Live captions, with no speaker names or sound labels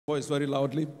Voice very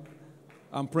loudly.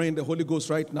 I'm praying the Holy Ghost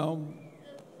right now.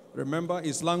 Remember,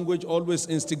 his language always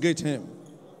instigates him.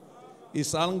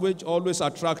 His language always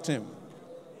attracts him.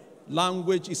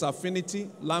 Language is affinity.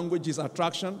 Language is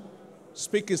attraction.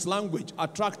 Speak his language.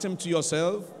 Attract him to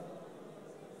yourself.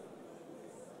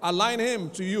 Align him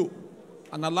to you.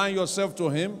 And align yourself to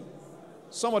him.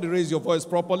 Somebody raise your voice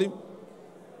properly.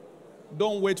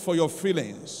 Don't wait for your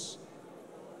feelings.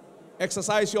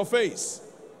 Exercise your faith.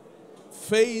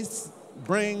 Faith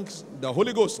brings the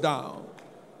Holy Ghost down.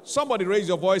 Somebody raise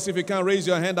your voice. If you can, raise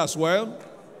your hand as well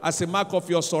as a mark of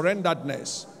your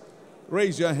surrenderedness.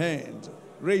 Raise your hand.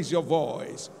 Raise your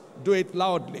voice. Do it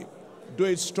loudly. Do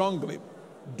it strongly.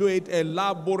 Do it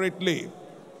elaborately.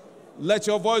 Let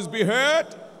your voice be heard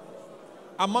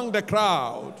among the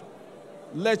crowd.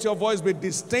 Let your voice be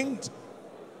distinct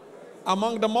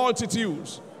among the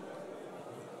multitudes.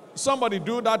 Somebody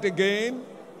do that again.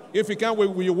 If you can,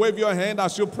 will you wave your hand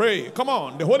as you pray? Come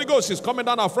on. The Holy Ghost is coming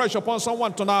down afresh upon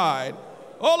someone tonight.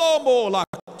 Ha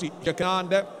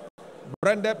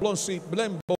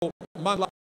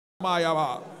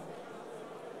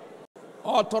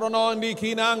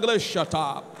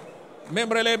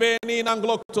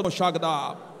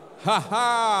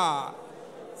ha.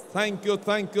 Thank you,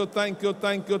 thank you, thank you,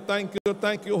 thank you, thank you,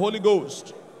 thank you, Holy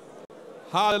Ghost.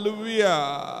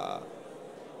 Hallelujah.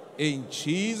 In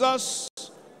Jesus'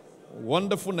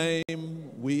 wonderful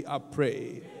name, we are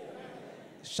prayed.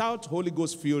 Shout Holy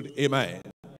Ghost filled amen.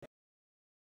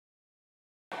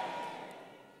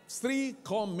 Three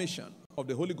core mission of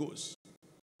the Holy Ghost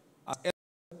are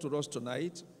to us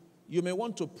tonight. You may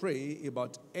want to pray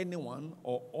about anyone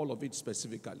or all of it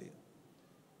specifically.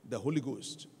 The Holy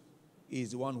Ghost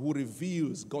is the one who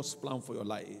reveals God's plan for your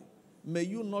life. May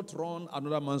you not run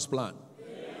another man's plan.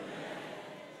 Amen.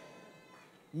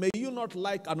 May you not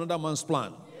like another man's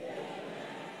plan. Amen.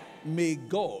 May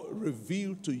God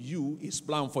reveal to you his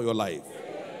plan for your life.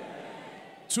 Amen.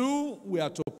 Two, we are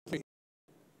to pray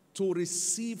to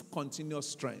receive continuous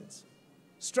strength.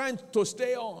 Strength to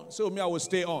stay on. So me, I will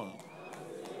stay on.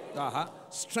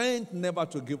 Strength never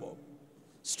to give up.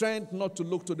 Strength not to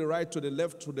look to the right, to the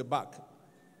left, to the back.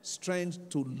 Strength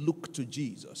to look to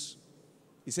Jesus.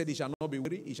 He said he shall not be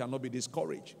weary, he shall not be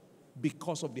discouraged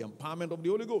because of the empowerment of the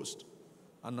Holy Ghost.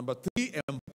 And number three,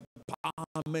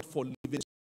 empowerment for living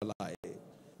your life.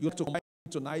 You have to combine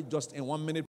tonight just in 1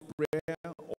 minute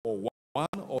prayer or one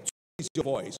or two. Raise your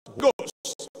voice.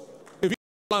 Ghost, reveal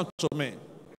the plan to me.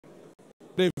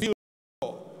 Reveal.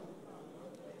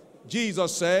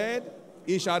 Jesus said,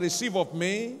 he shall receive of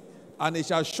me and he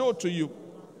shall show to you.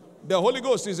 The Holy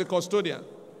Ghost is a custodian.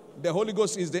 The Holy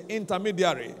Ghost is the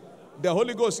intermediary. The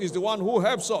Holy Ghost is the one who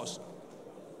helps us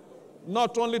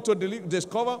not only to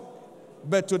discover,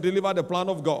 but to deliver the plan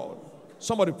of God.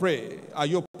 Somebody pray. Are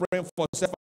you praying for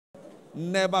self?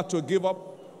 Never to give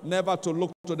up, never to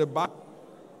look to the back.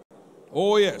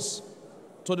 Oh yes,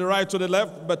 to the right, to the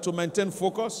left, but to maintain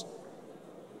focus.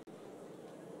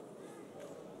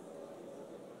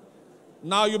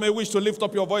 Now you may wish to lift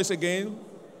up your voice again.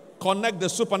 Connect the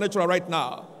supernatural right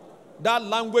now. That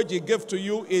language he gave to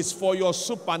you is for your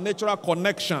supernatural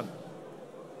connection.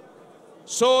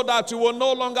 So that you will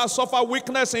no longer suffer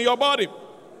weakness in your body,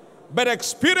 but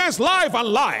experience life and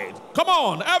light. Come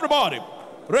on, everybody.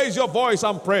 Raise your voice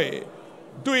and pray.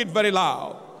 Do it very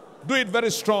loud. Do it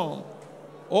very strong.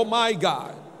 Oh my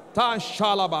God.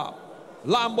 Tashalaba.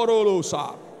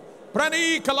 Lamborolosa.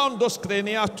 Prani kalandos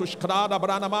krenia tushkrada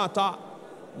branamata.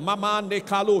 Mamande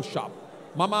kalosha.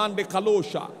 Mamande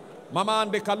kalosha.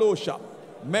 Mamande kalosha.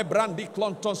 Mebrandi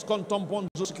klontos kontom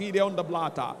bonzuskide on the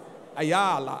blata.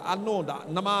 Ayala, Anoda,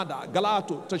 Namada,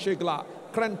 Galatu, Tashigla,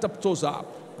 Krentaptoza,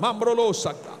 Mambrolo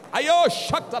Sakta. Ayo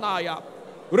Shaktanaya.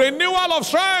 Renewal of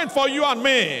strength for you and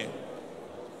me.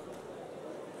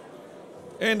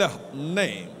 In the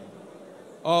name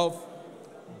of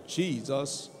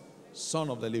Jesus, Son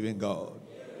of the living God.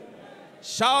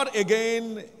 Shout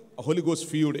again, Holy Ghost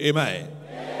filled, amen.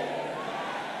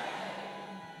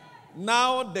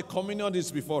 Now the communion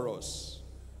is before us.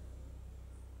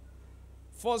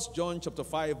 1 John chapter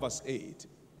 5 verse 8.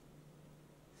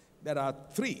 There are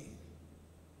three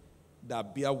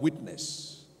that bear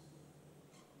witness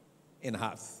in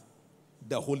earth.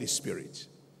 The Holy Spirit,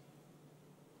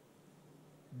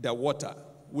 the water,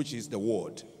 which is the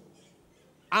word,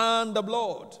 and the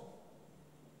blood.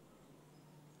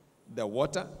 The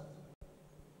water,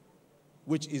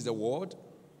 which is the word,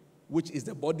 which is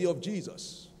the body of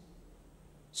Jesus.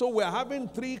 So we're having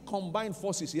three combined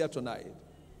forces here tonight.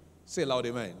 Say loud,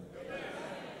 amen. Amen.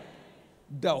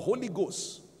 The Holy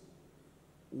Ghost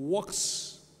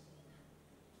works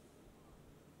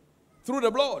through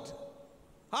the blood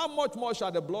how much more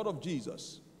shall the blood of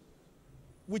Jesus,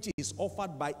 which is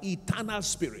offered by eternal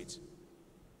Spirit,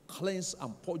 cleanse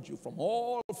and purge you from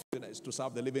all filthiness to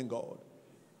serve the living God?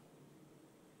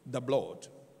 The blood,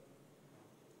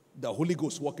 the Holy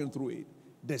Ghost walking through it,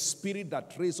 the Spirit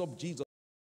that raised up Jesus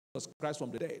Christ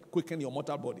from the dead, quicken your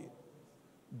mortal body.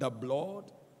 The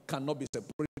blood cannot be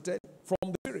separated from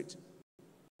the Spirit.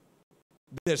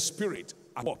 The Spirit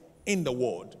in the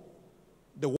Word.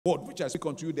 The Word which I speak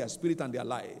unto you, their spirit and their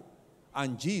life.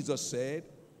 And Jesus said,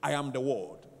 I am the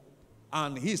Word.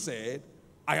 And he said,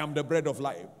 I am the bread of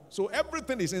life. So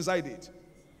everything is inside it.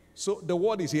 So the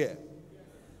Word is here.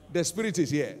 The Spirit is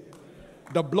here.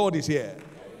 The blood is here.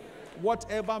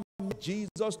 Whatever made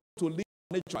Jesus to live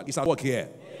natural is at work here.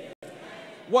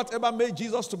 Whatever made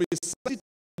Jesus to be sensitive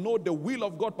to know the will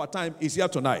of God per time is here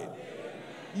tonight.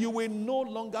 You will no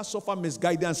longer suffer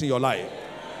misguidance in your life.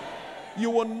 You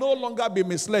will no longer be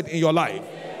misled in your life.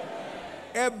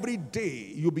 Every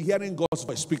day you'll be hearing God's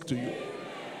voice speak to you.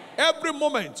 Every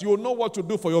moment you will know what to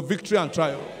do for your victory and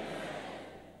trial.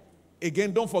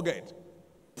 Again, don't forget,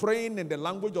 praying in the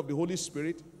language of the Holy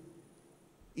Spirit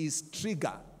is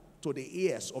trigger to the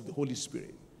ears of the Holy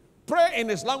Spirit. Pray in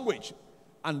his language,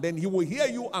 and then he will hear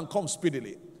you and come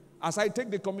speedily. As I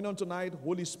take the communion tonight,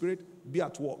 Holy Spirit, be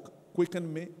at work.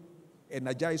 Quicken me,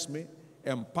 energize me,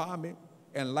 empower me,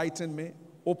 enlighten me,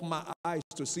 open my eyes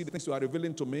to see the things you are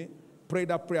revealing to me. Pray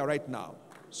that prayer right now.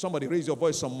 Somebody raise your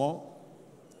voice some more.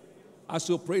 As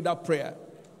you pray that prayer,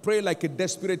 pray like a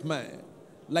desperate man,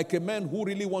 like a man who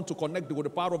really wants to connect with the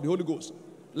power of the Holy Ghost,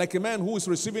 like a man who is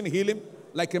receiving healing,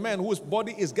 like a man whose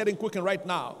body is getting quickened right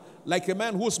now, like a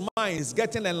man whose mind is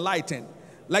getting enlightened,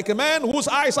 like a man whose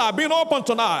eyes are being opened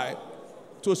tonight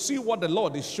to see what the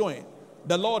Lord is showing.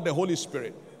 The Lord, the Holy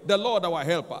Spirit, the Lord, our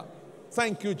helper.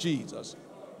 Thank you, Jesus.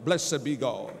 Blessed be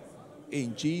God.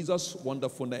 In Jesus'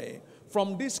 wonderful name.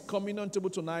 From this communion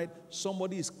table tonight,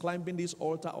 somebody is climbing this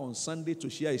altar on Sunday to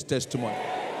share his testimony.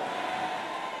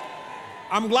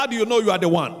 I'm glad you know you are the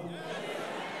one.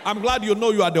 I'm glad you know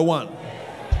you are the one.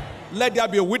 Let there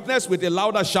be a witness with a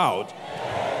louder shout.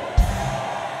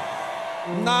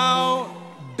 Now,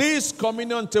 this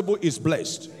communion table is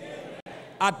blessed.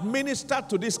 Administer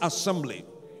to this assembly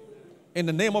in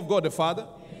the name of God the Father,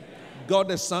 God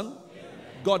the Son,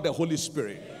 God the Holy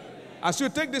Spirit. As you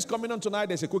take this communion tonight,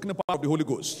 there's a quickening power of the Holy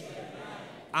Ghost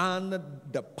and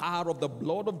the power of the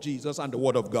blood of Jesus and the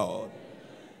Word of God.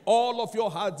 All of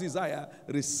your heart's desire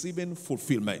receiving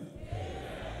fulfillment.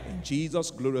 In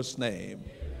Jesus' glorious name.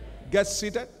 Get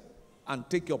seated and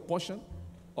take your portion,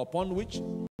 upon which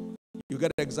you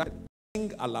get excited.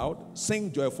 Sing aloud,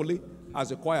 sing joyfully as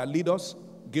the choir lead us,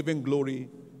 giving glory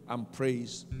and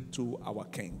praise to our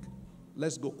King.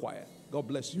 Let's go choir. God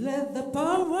bless you. Let the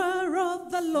power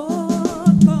of the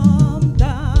Lord come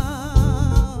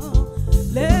down.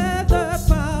 Let the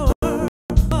power of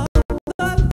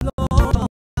the Lord come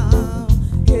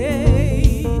down.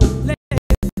 Hey, let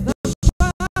the power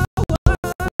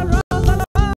of the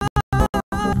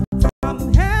Lord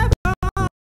from heaven.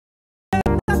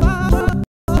 Let the power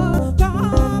of the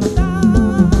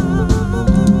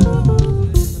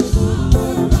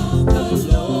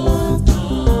Lord come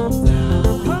down.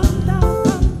 Come down.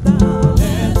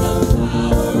 Let the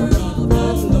power of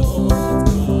the Lord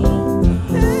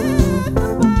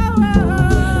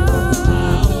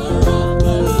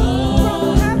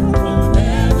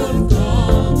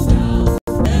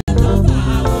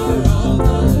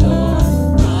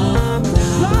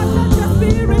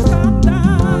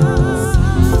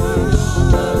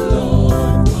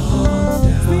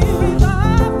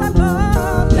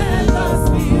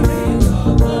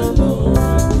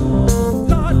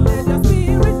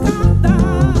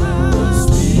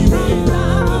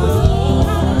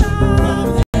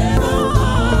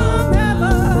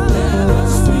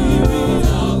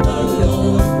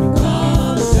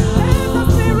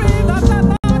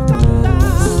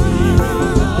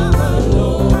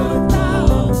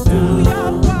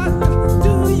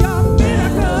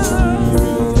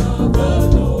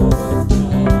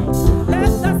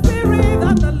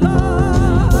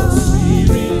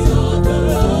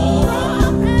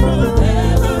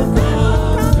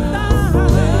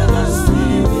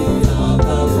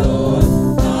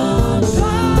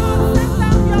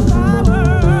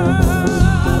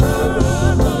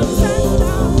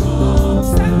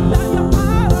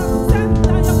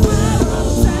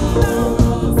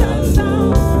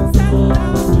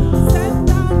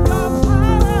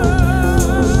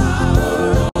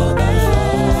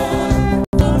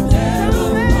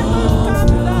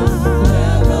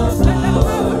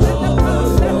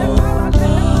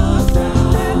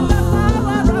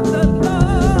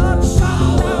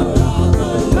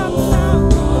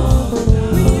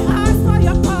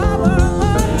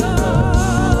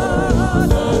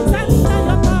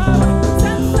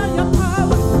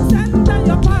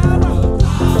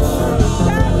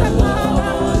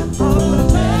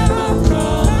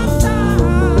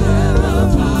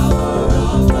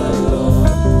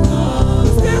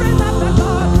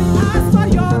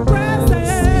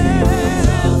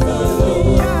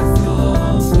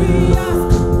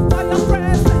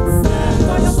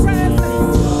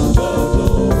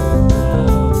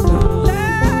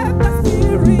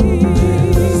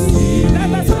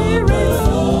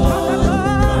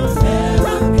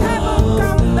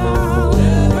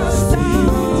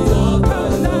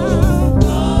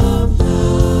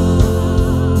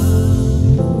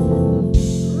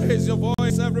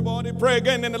Pray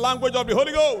again in the language of the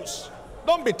Holy Ghost.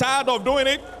 Don't be tired of doing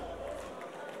it.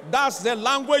 That's the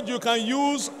language you can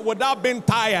use without being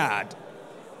tired.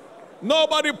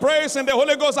 Nobody prays in the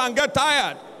Holy Ghost and get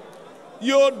tired.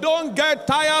 You don't get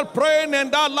tired praying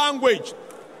in that language.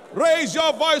 Raise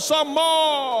your voice some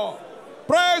more.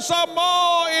 Pray some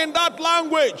more in that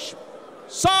language.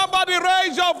 Somebody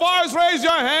raise your voice, raise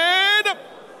your hand.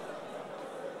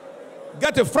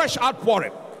 Get a fresh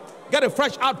outpouring. Get a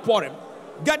fresh outpouring.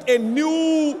 Get a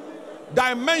new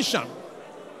dimension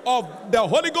of the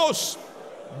Holy Ghost.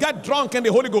 Get drunk in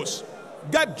the Holy Ghost.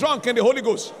 Get drunk in the Holy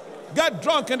Ghost. Get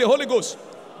drunk in the Holy Ghost.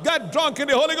 Get drunk in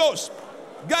the Holy Ghost.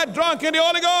 Get drunk in the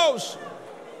Holy Ghost.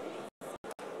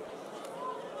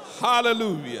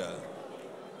 Hallelujah.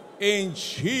 In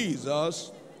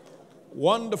Jesus'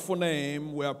 wonderful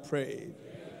name we are prayed.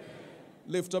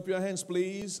 Lift up your hands,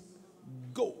 please.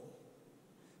 Go.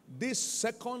 This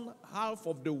second half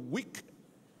of the week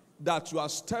that you are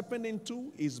stepping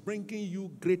into is bringing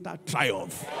you greater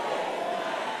triumph,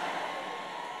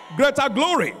 greater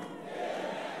glory,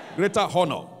 greater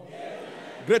honor,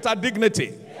 greater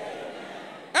dignity.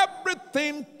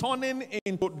 Everything turning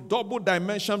into double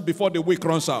dimension before the week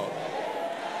runs out.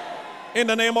 In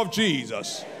the name of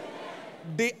Jesus.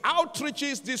 The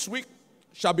outreaches this week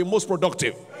shall be most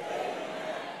productive,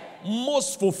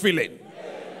 most fulfilling,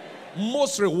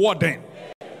 most rewarding.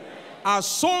 As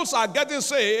souls are getting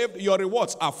saved, your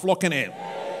rewards are flocking in.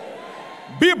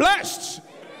 Be blessed.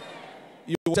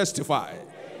 You will testify.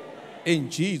 In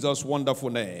Jesus' wonderful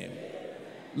name.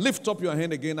 Lift up your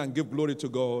hand again and give glory to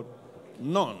God.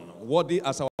 None worthy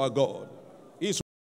as our God.